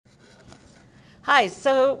Hi,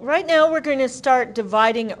 so right now we're going to start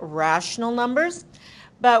dividing rational numbers,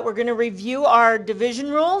 but we're going to review our division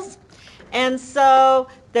rules. And so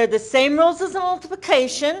they're the same rules as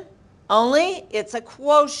multiplication, only it's a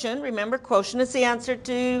quotient. Remember, quotient is the answer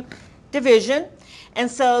to division. And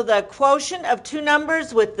so the quotient of two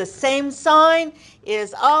numbers with the same sign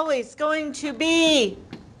is always going to be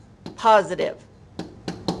positive.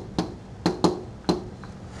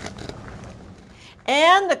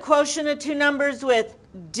 And the quotient of two numbers with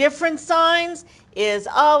different signs is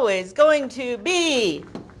always going to be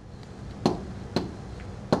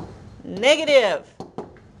negative.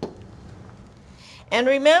 And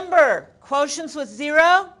remember, quotients with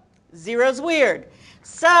zero, zero's weird.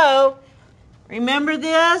 So remember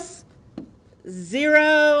this,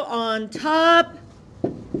 0 on top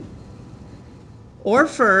or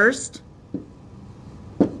first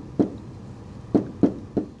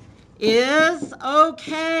is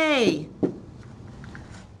okay.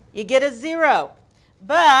 You get a 0,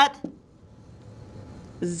 but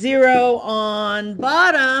 0 on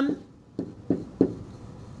bottom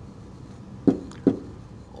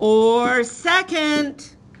or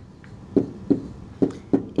second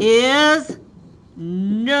is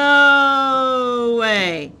no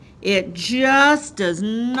way. It just does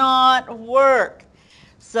not work.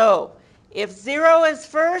 So if 0 is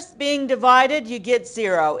first being divided, you get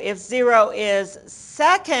 0. If 0 is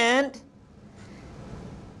second,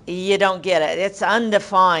 you don't get it. It's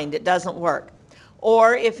undefined. It doesn't work.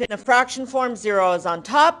 Or if in a fraction form 0 is on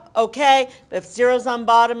top, okay. But if 0 is on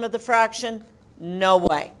bottom of the fraction, no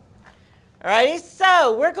way. Alrighty,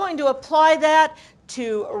 so we're going to apply that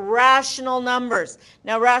to rational numbers.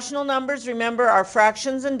 Now rational numbers, remember, are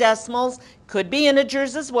fractions and decimals, could be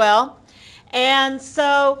integers as well. And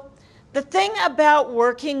so the thing about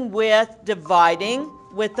working with dividing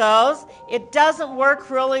with those, it doesn't work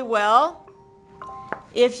really well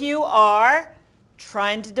if you are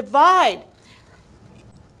trying to divide.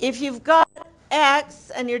 If you've got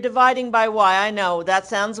x and you're dividing by y, I know that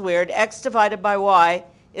sounds weird. X divided by y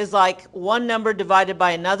is like one number divided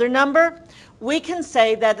by another number. We can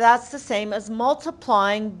say that that's the same as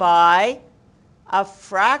multiplying by a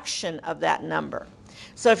fraction of that number.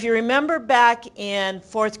 So if you remember back in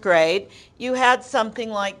 4th grade, you had something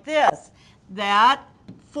like this, that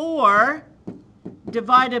 4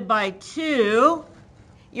 divided by 2,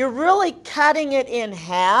 you're really cutting it in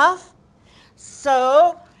half.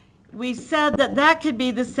 So we said that that could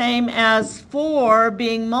be the same as 4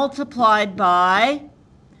 being multiplied by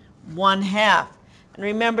 1/2. And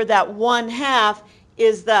remember that 1/2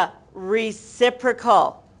 is the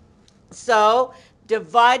reciprocal. So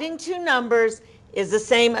dividing two numbers is the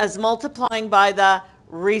same as multiplying by the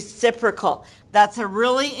reciprocal. That's a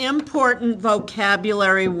really important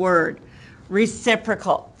vocabulary word,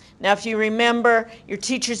 reciprocal. Now if you remember, your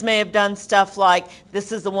teachers may have done stuff like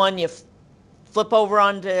this is the one you flip over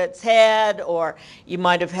onto its head, or you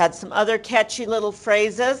might have had some other catchy little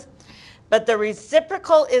phrases. But the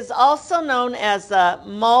reciprocal is also known as the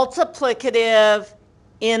multiplicative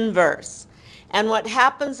inverse. And what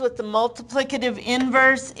happens with the multiplicative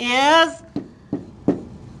inverse is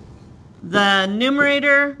the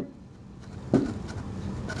numerator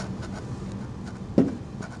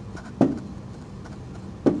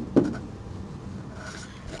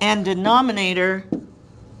and denominator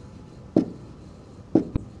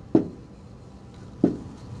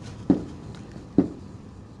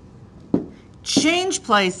change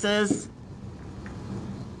places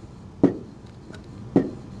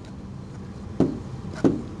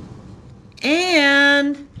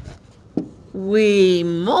and we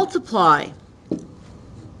multiply.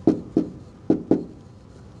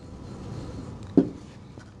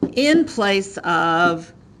 In place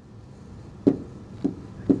of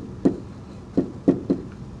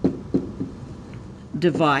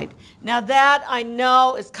divide. Now that I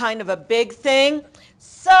know is kind of a big thing.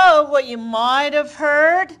 So what you might have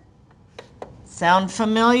heard, sound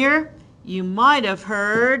familiar? You might have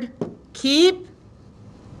heard keep,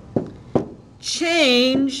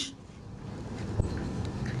 change,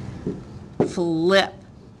 flip.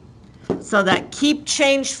 So that keep,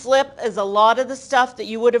 change, flip is a lot of the stuff that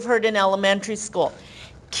you would have heard in elementary school.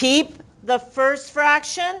 Keep the first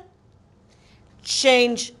fraction,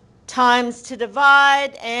 change times to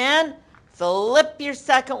divide, and flip your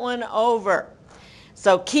second one over.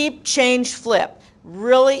 So keep, change, flip.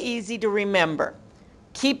 Really easy to remember.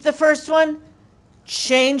 Keep the first one,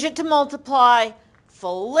 change it to multiply,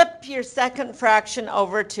 flip your second fraction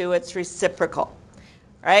over to its reciprocal.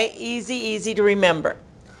 Right? Easy, easy to remember.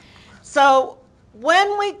 So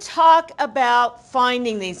when we talk about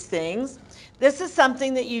finding these things, this is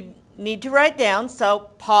something that you need to write down.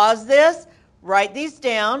 So pause this, write these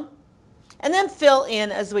down, and then fill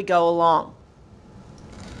in as we go along.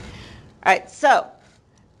 All right, so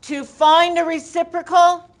to find a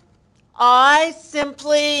reciprocal, I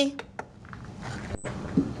simply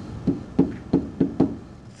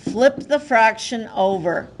flip the fraction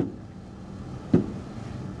over.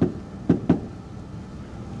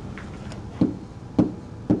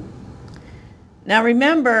 Now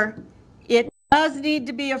remember, it does need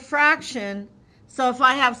to be a fraction, so if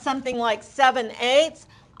I have something like 7/8,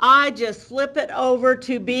 I just flip it over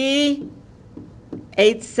to be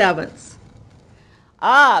 8/7.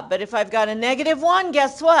 But if I've got a -1,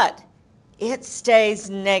 guess what? It stays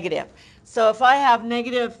negative. So if I have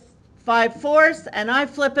 -5/4 and I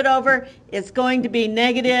flip it over, it's going to be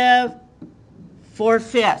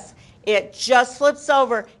 -4/5. It just flips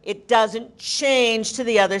over. It doesn't change to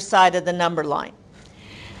the other side of the number line.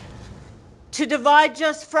 To divide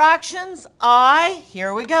just fractions,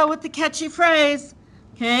 here we go with the catchy phrase,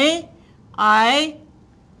 okay? I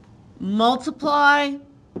multiply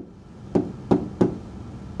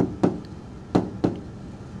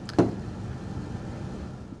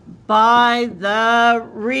by the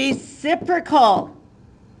reciprocal.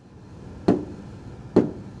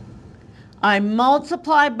 I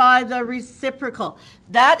multiply by the reciprocal.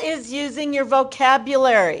 That is using your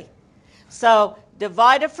vocabulary. So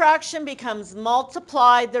divide a fraction becomes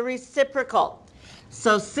multiply the reciprocal.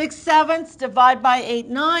 So 6/7 divided by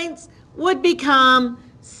 8/9 would become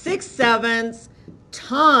 6/7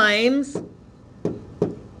 times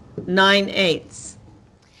 9/8.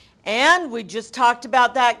 And we just talked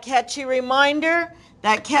about that catchy reminder.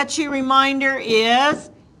 That catchy reminder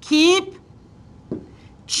is keep,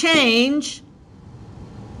 change,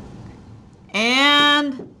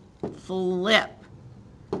 and flip.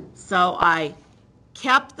 So I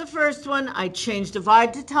kept the first one, I changed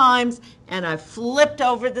divide to times, and I flipped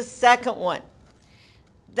over the second one.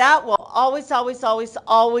 That will always, always, always,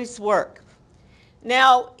 always work.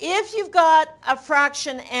 Now, if you've got a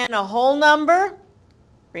fraction and a whole number,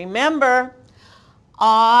 remember,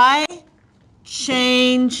 I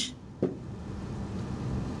change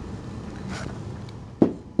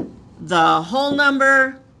the whole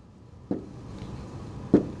number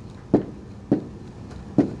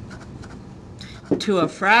to a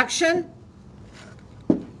fraction,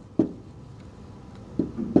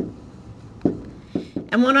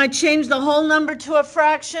 and when I change the whole number to a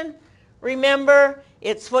fraction, remember,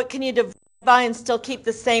 it's what can you divide by and still keep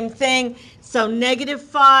the same thing. So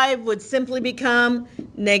 -5 would simply become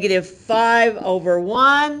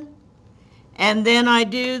 -5/1, and then I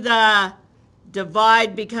do the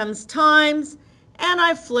divide becomes times, and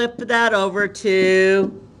I flip that over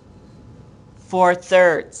to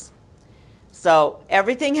 4/3. So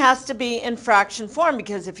everything has to be in fraction form,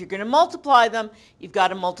 because if you're going to multiply them, you've got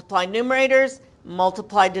to multiply numerators,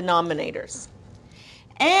 multiply denominators.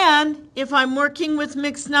 And if I'm working with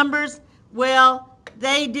mixed numbers, well,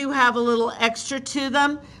 they do have a little extra to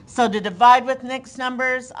them. So to divide with mixed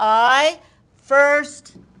numbers, I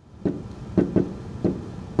first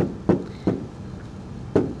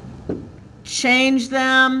change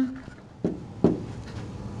them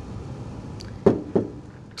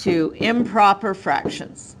to improper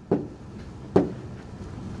fractions.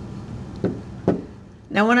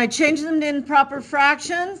 Now when I change them to improper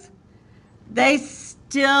fractions, they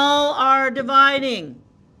still are dividing.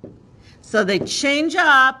 So they change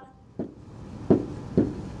up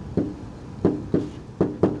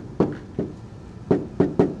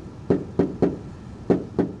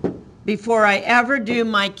before I ever do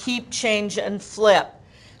my keep, change, and flip.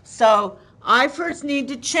 So I first need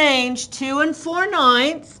to change 2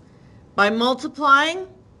 4/9 by multiplying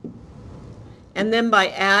and then by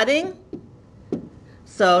adding.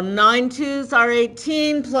 So 9 2s are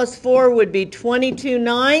 18 plus 4 would be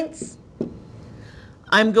 22/9.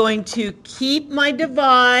 I'm going to keep my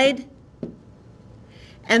divide,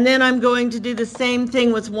 and then I'm going to do the same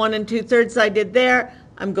thing with 1 2/3 I did there.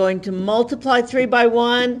 I'm going to multiply 3 by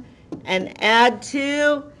 1 and add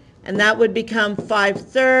 2, and that would become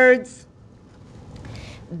 5/3.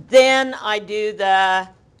 Then I do the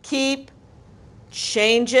keep,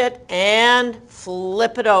 change it, and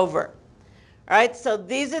flip it over. All right, so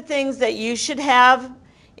these are things that you should have.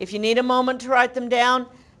 If you need a moment to write them down,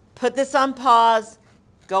 put this on pause.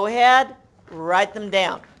 Go ahead, write them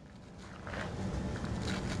down.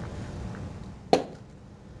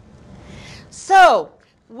 So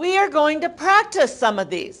we are going to practice some of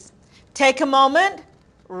these. Take a moment,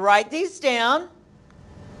 write these down,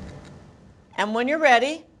 and when you're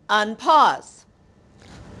ready, unpause.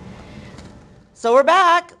 So we're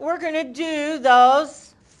back. We're going to do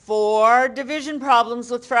those 4 division problems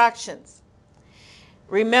with fractions.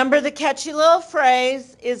 Remember, the catchy little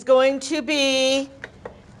phrase is going to be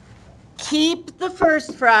keep the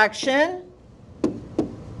first fraction,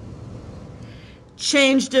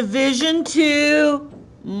 change division to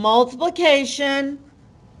multiplication,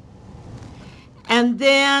 and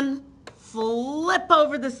then flip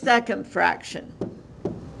over the second fraction.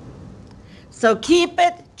 So keep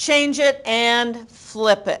it, change it, and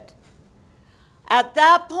flip it. At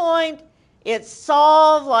that point, it's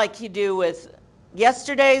solved like you do with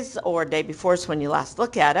yesterday's or day before's when you last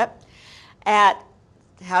look at it, at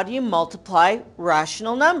how do you multiply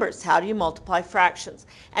rational numbers? How do you multiply fractions?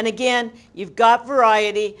 And again, you've got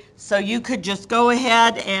variety, so you could just go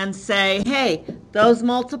ahead and say, hey, those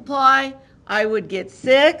multiply, I would get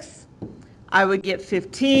 6, I would get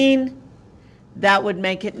 15, that would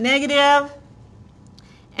make it negative,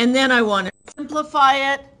 and then I want to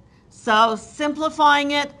simplify it. So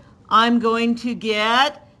simplifying it, I'm going to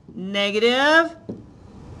get negative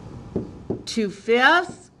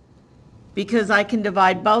 2/5, because I can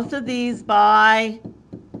divide both of these by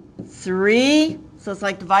 3. So it's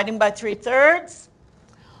like dividing by 3/3.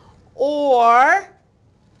 Or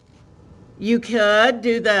you could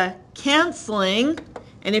do the canceling.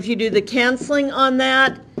 And if you do the canceling on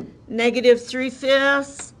that, negative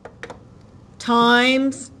 3/5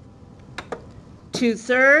 times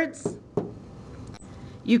 2/3.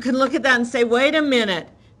 You can look at that and say, wait a minute,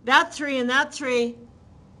 that 3 and that 3,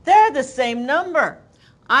 they're the same number.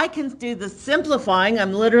 I can do the simplifying.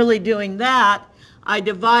 I'm literally doing that. I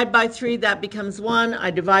divide by 3, that becomes 1.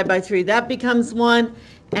 I divide by 3, that becomes 1.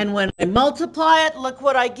 And when I multiply it, look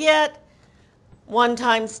what I get. 1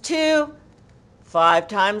 times 2, 5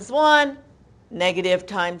 times 1, negative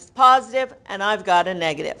times positive, and I've got a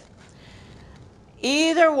negative.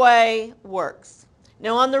 Either way works.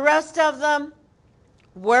 Now on the rest of them,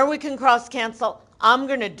 where we can cross cancel, I'm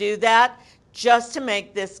going to do that just to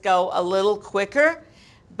make this go a little quicker.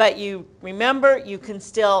 But you remember, you can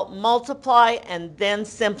still multiply and then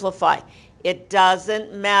simplify. It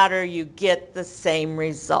doesn't matter, you get the same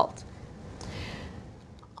result.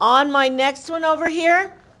 On my next one over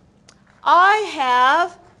here, I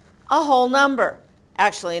have a whole number,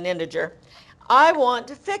 actually an integer. I want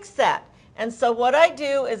to fix that. And so what I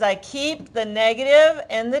do is I keep the negative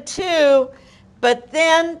and the 2, but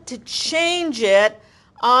then to change it,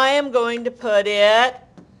 I am going to put it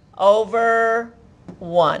over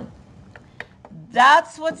 1.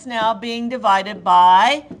 That's what's now being divided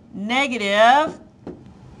by negative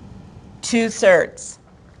 2/3.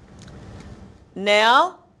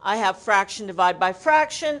 Now I have fraction divide by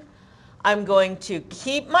fraction. I'm going to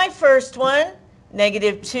keep my first one,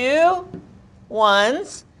 negative 2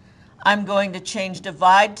 ones. I'm going to change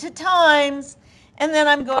divide to times, and then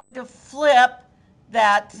I'm going to flip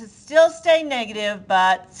that to still stay negative,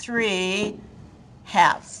 but 3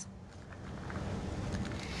 halves.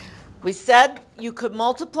 We said you could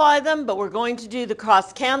multiply them, but we're going to do the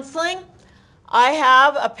cross canceling. I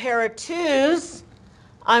have a pair of 2's.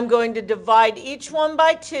 I'm going to divide each one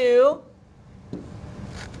by 2.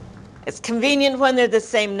 It's convenient when they're the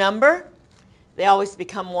same number. They always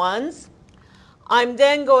become 1's. I'm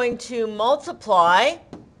then going to multiply.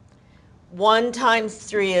 1 times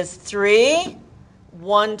 3 is 3.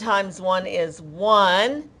 1 times 1 is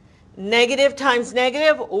 1. Negative times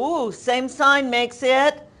negative, ooh, same sign makes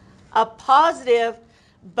it a positive,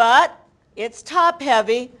 but it's top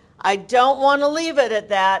heavy. I don't want to leave it at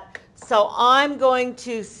that. So I'm going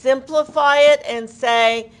to simplify it and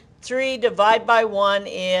say 3 divided by 1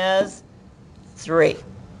 is 3.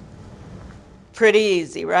 Pretty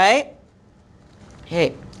easy, right?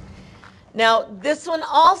 Okay. Now this one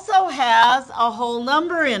also has a whole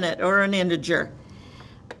number in it, or an integer.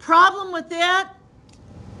 Problem with that,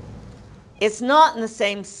 it's not in the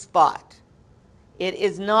same spot. It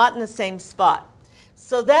is not in the same spot.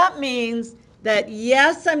 So that means that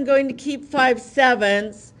yes, I'm going to keep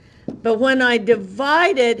 5/7, but when I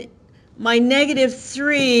divide it, my negative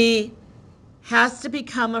 3 has to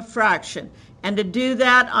become a fraction. And to do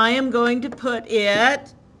that, I am going to put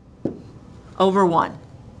it over 1.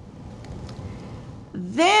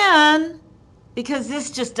 Then, because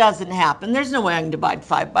this just doesn't happen, there's no way I can divide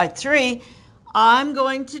 5 by 3, I'm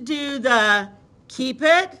going to do the keep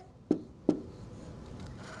it,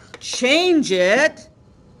 change it,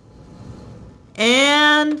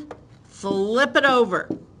 and flip it over.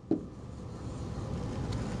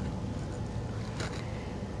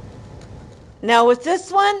 Now with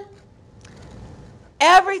this one,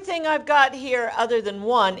 everything I've got here other than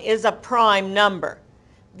 1 is a prime number.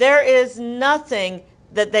 There is nothing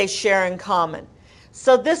that they share in common.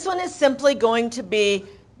 So this one is simply going to be,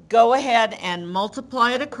 go ahead and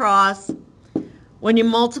multiply it across. When you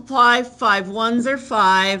multiply, 5 ones are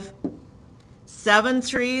 5, 7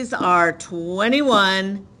 threes are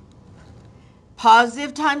 21.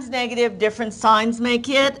 Positive times negative, different signs make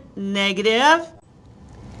it negative.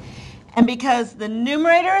 And because the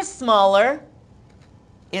numerator is smaller,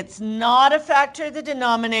 it's not a factor of the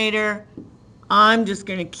denominator, I'm just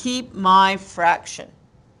going to keep my fraction.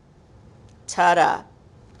 Ta-da.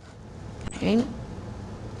 Okay.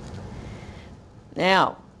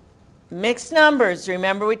 Now, mixed numbers.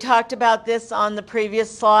 Remember we talked about this on the previous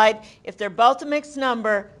slide. If they're both a mixed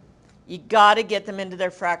number, you got to get them into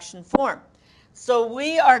their fraction form. So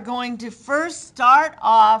we are going to first start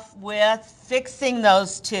off with fixing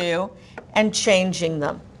those two and changing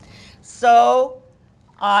them. So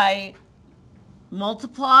I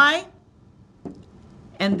multiply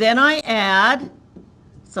and then I add.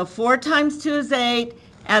 So 4 times 2 is 8.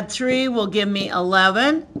 Add 3 will give me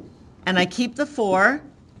 11. And I keep the 4.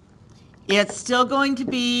 It's still going to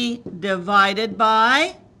be divided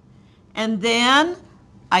by. And then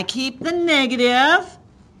I keep the negative.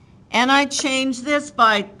 And I change this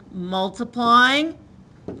by multiplying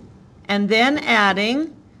and then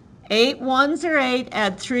adding. 8 ones are 8.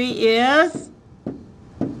 Add 3 is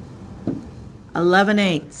 11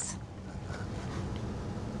 eighths.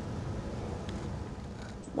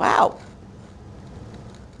 Wow.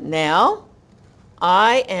 Now,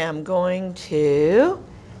 I am going to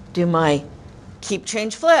do my keep,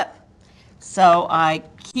 change, flip. So I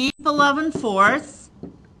keep 11 fourths.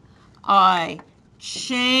 I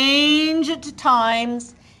change it to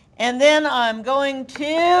times. And then I'm going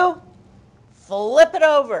to flip it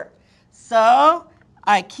over. So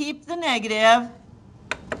I keep the negative.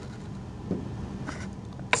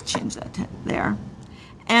 Let's change that to there.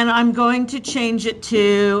 And I'm going to change it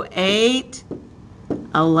to 8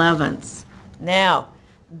 elevenths. Now,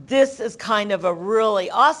 this is kind of a really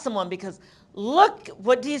awesome one because look,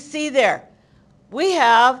 what do you see there? We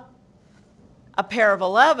have a pair of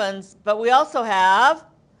 11s, but we also have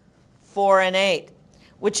 4 and 8,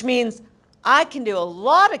 which means I can do a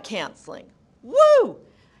lot of canceling. Woo!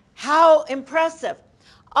 How impressive.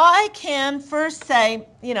 I can first say,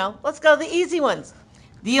 let's go the easy ones,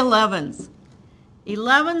 the 11s.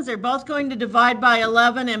 11s are both going to divide by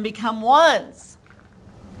 11 and become 1s.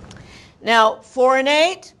 Now, 4 and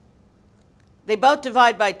 8, they both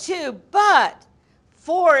divide by 2, but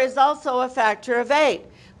 4 is also a factor of 8,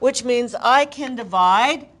 which means I can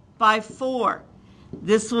divide by 4.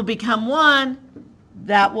 This will become 1,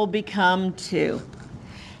 that will become 2.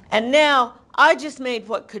 And now, I just made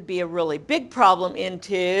what could be a really big problem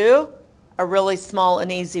into a really small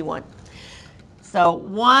and easy one. So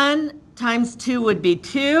 1 times 2 would be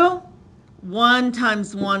 2. 1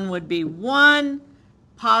 times 1 would be 1.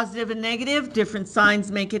 Positive and negative, different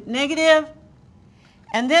signs make it negative.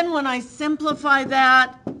 And then when I simplify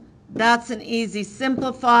that, that's an easy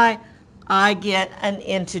simplify. I get an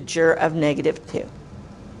integer of -2.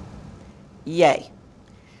 Yay.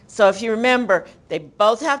 So if you remember, they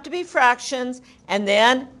both have to be fractions, and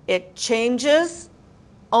then it changes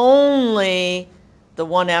only the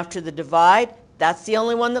one after the divide. That's the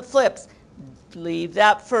only one that flips. Leave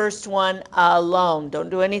that first one alone. Don't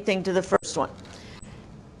do anything to the first one.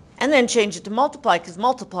 And then change it to multiply, because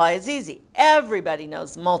multiply is easy. Everybody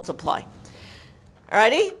knows multiply.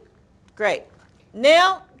 Alrighty? Great.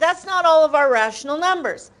 Now, that's not all of our rational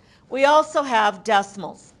numbers. We also have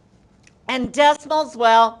decimals. And decimals,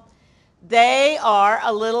 well, they are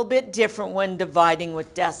a little bit different when dividing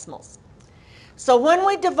with decimals. So when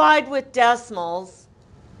we divide with decimals,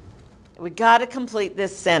 we got to complete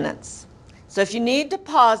this sentence. So if you need to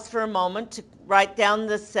pause for a moment to write down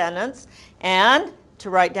this sentence and to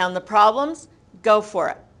write down the problems, go for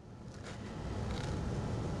it.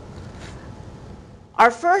 Our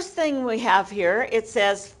first thing we have here, it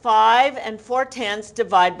says 5 4/10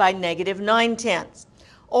 divide by -9/10.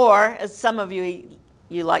 Or, as some of you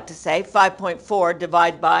like to say, 5.4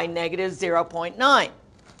 divide by -0.9.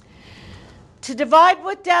 To divide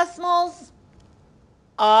with decimals,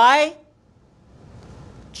 I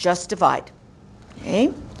just divide.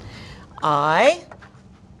 Okay? I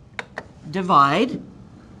divide.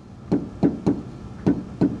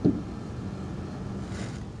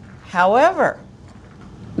 However,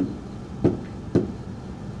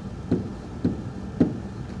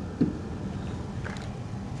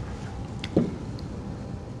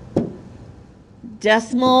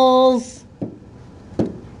 decimals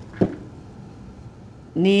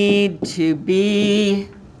need to be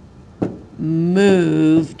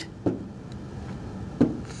moved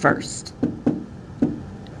first.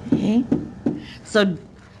 Okay? So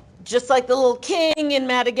just like the little king in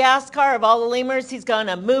Madagascar of all the lemurs, he's going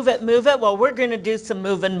to move it, move it. Well, we're going to do some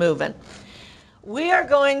moving. We are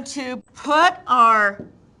going to put our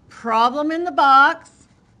problem in the box.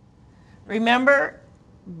 Remember,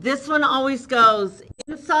 this one always goes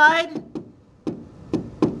inside,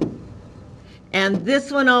 and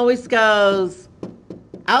this one always goes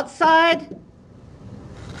outside.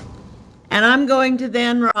 And I'm going to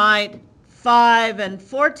then write 5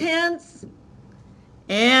 4/10,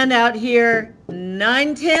 and out here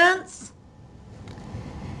 9/10.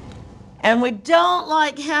 And we don't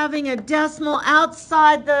like having a decimal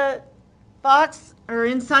outside the box or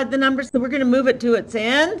inside the number, so we're going to move it to its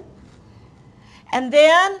end. And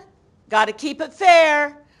then, got to keep it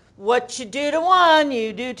fair. What you do to one,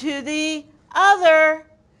 you do to the other.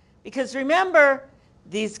 Because remember,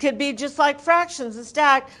 these could be just like fractions and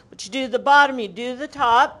stacked. What you do to the bottom, you do to the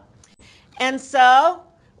top. And so,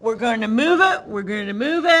 we're going to move it, we're going to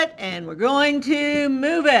move it, and we're going to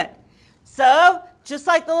move it. So, just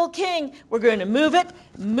like the little king, we're going to move it,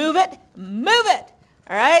 move it, move it.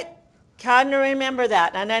 All right? Kind of remember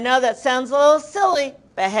that. And I know that sounds a little silly,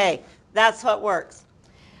 but hey, that's what works.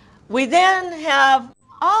 We then have,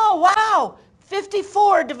 oh wow,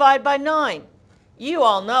 54 divided by 9. You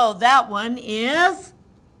all know that one is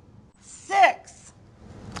 6.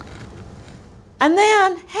 And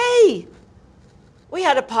then, hey, we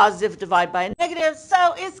had a positive divided by a negative,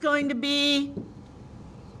 so it's going to be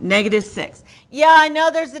 -6. Yeah, I know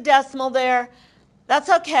there's a decimal there. That's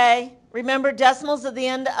okay. Remember, decimals at the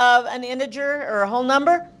end of an integer or a whole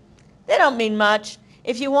number, they don't mean much.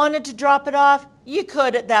 If you wanted to drop it off, you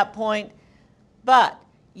could at that point, but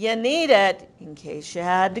you need it in case you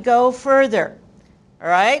had to go further. All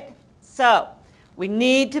right? So we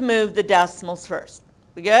need to move the decimals first.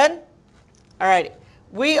 We good? All right.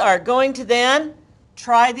 We are going to then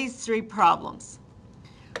try these 3 problems.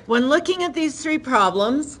 When looking at these 3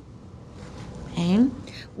 problems,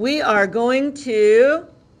 we are going to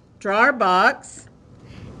draw our box.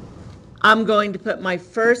 I'm going to put my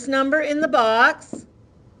first number in the box.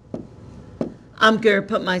 I'm going to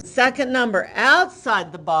put my second number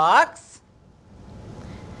outside the box.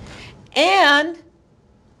 And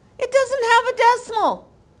it doesn't have a decimal.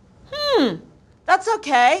 That's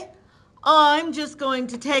okay. I'm just going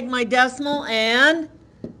to take my decimal and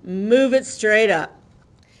move it straight up.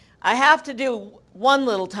 I have to do one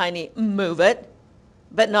little tiny move it,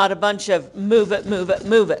 but not a bunch of move it, move it,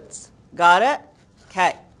 move it's. Got it?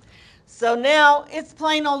 Okay. So now it's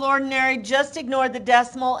plain old ordinary. Just ignore the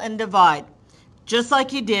decimal and divide, just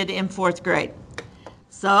like you did in 4th grade.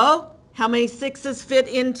 So how many 6s fit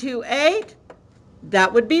into 8?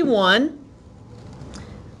 That would be 1.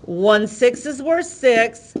 1 6 is worth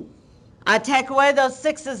 6. I take away those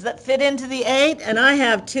 6s that fit into the 8, and I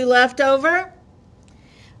have 2 left over.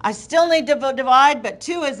 I still need to divide, but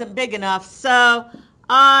 2 isn't big enough, so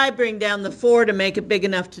I bring down the 4 to make it big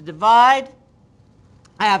enough to divide.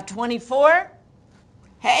 I have 24.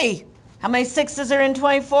 Hey, how many 6s are in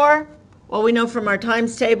 24? Well, we know from our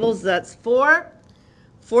times tables that's 4.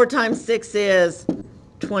 4 times 6 is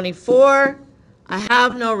 24. I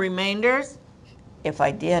have no remainders. If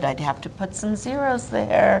I did, I'd have to put some zeros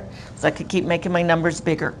there so I could keep making my numbers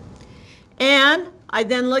bigger. And I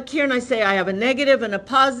then look here and I say I have a negative and a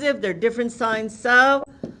positive. They're different signs, so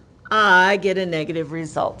I get a negative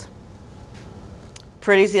result.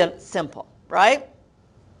 Pretty simple, right?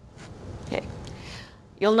 Okay.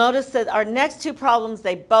 You'll notice that our next 2 problems,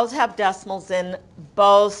 they both have decimals in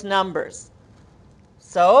both numbers.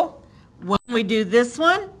 So when we do this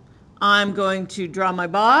one, I'm going to draw my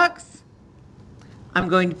box. I'm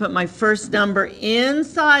going to put my first number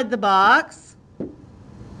inside the box,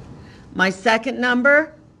 my second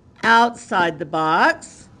number outside the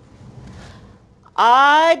box.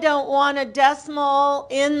 I don't want a decimal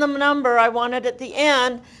in the number, I want it at the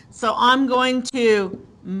end, so I'm going to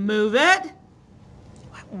move it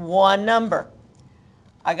 1 number.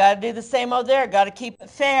 I got to do the same over there, got to keep it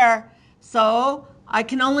fair, so I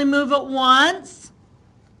can only move it once.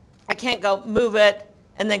 I can't go move it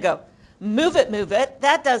and then go move it.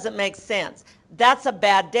 That doesn't make sense. That's a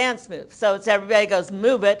bad dance move. So it's everybody goes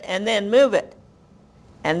move it and then move it.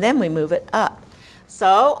 And then we move it up.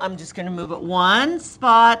 So I'm just going to move it 1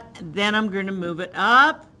 spot, then I'm going to move it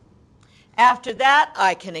up. After that,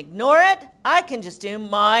 I can ignore it. I can just do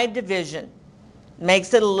my division.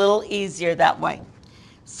 Makes it a little easier that way.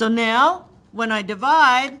 So now, when I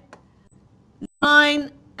divide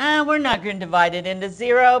 9, we're not going to divide it into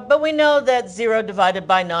 0, but we know that 0 divided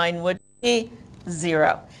by 9 would be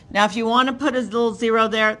 0. Now, if you want to put a little 0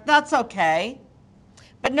 there, that's okay.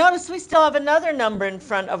 But notice we still have another number in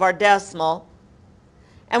front of our decimal,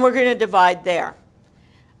 and we're going to divide there.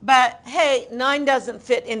 But hey, 9 doesn't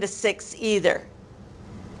fit into 6 either.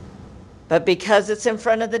 But because it's in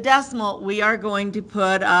front of the decimal, we are going to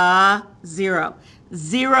put a 0.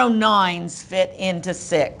 0 9s fit into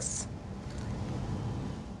 6.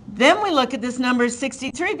 Then we look at this number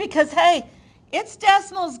 63 because, hey, its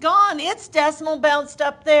decimal's gone. Its decimal bounced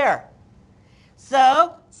up there.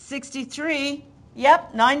 So 63,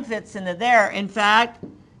 yep, 9 fits into there. In fact,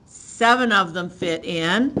 7 of them fit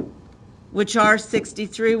in, which are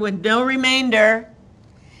 63 with no remainder.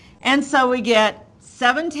 And so we get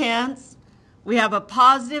 7/10. We have a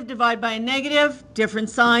positive divided by a negative. Different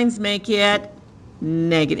signs make it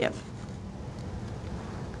negative.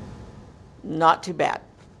 Not too bad.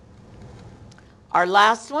 Our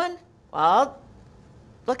last one, well,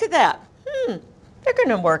 look at that. They're going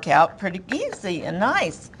to work out pretty easy and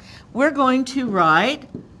nice. We're going to write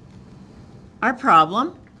our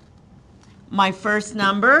problem. My first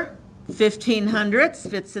number, 15/100ths,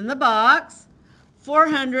 fits in the box.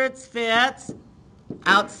 400ths fits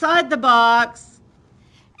outside the box.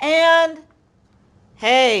 And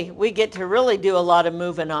hey, we get to really do a lot of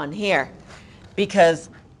moving on here because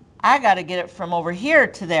I got to get it from over here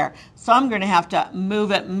to there. So I'm going to have to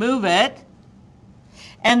move it.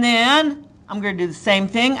 And then I'm going to do the same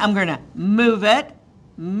thing. I'm going to move it,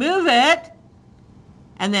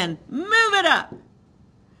 and then move it up.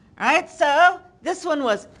 All right, so this one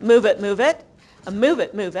was move it, move it.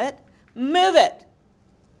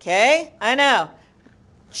 Okay, I know.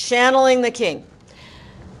 Channeling the king.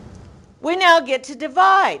 We now get to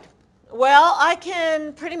divide. Well, I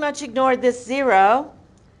can pretty much ignore this 0.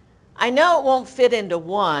 I know it won't fit into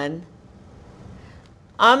 1.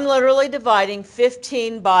 I'm literally dividing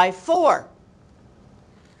 15 by 4.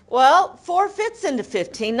 Well, 4 fits into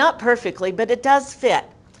 15, not perfectly, but it does fit.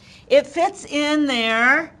 It fits in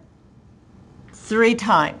there 3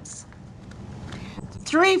 times.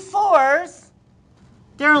 3 4s,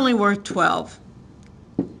 they're only worth 12.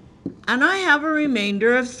 And I have a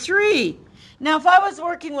remainder of 3. Now, if I was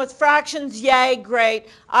working with fractions, yay, great.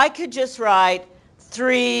 I could just write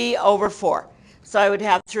 3/4. So I would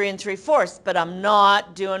have 3 3/4, but I'm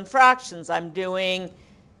not doing fractions. I'm doing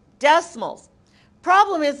decimals.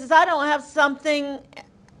 Problem is I don't have something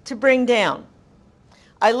to bring down.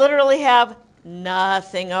 I literally have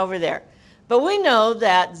nothing over there. But we know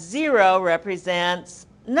that 0 represents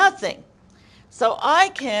nothing. So I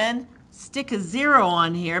can stick a 0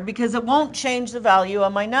 on here because it won't change the value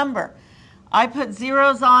of my number. I put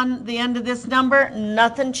zeros on the end of this number,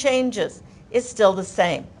 nothing changes. It's still the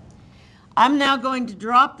same. I'm now going to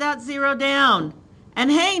drop that 0 down.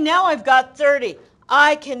 And hey, now I've got 30.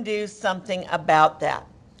 I can do something about that.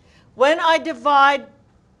 When I divide,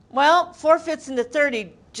 well, 4 fits into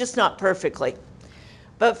 30, just not perfectly.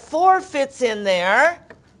 But 4 fits in there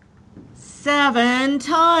 7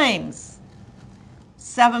 times.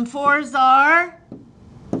 7 4s are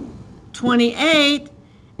 28,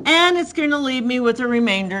 and it's going to leave me with a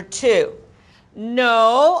remainder 2.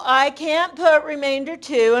 No, I can't put remainder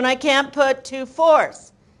 2, and I can't put 2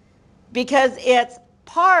 4s because it's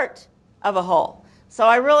part of a whole. So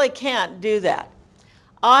I really can't do that.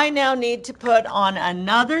 I now need to put on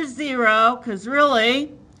another 0 because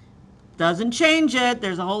really doesn't change it.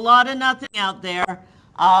 There's a whole lot of nothing out there.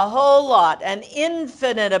 A whole lot, an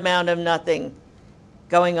infinite amount of nothing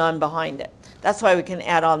going on behind it. That's why we can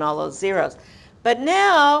add on all those zeros. But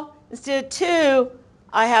now, instead of 2,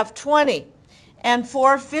 I have 20. And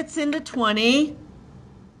 4 fits into 20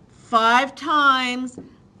 5 times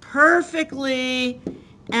perfectly,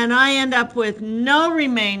 and I end up with no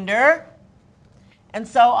remainder. And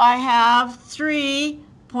so I have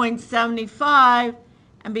 3.75,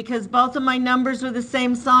 and because both of my numbers are the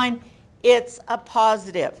same sign, it's a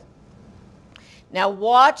positive. Now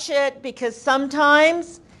watch it, because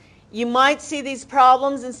sometimes you might see these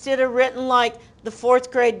problems instead of written like the 4th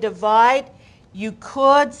grade divide, you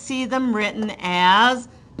could see them written as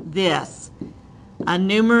this: a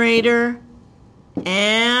numerator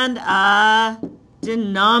and a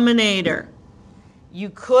denominator. You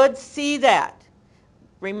could see that.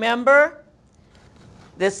 Remember,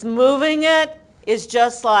 this moving it is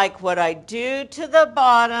just like what I do to the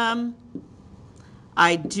bottom,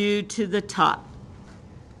 I do to the top.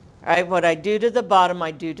 Right? What I do to the bottom,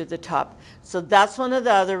 I do to the top. So that's one of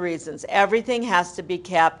the other reasons. Everything has to be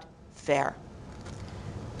kept fair.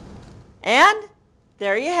 And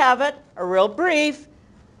there you have it, a real brief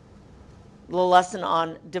little lesson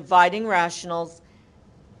on dividing rationals.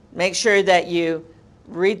 Make sure that you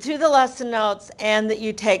read through the lesson notes and that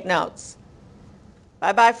you take notes.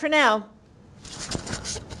 Bye-bye for now.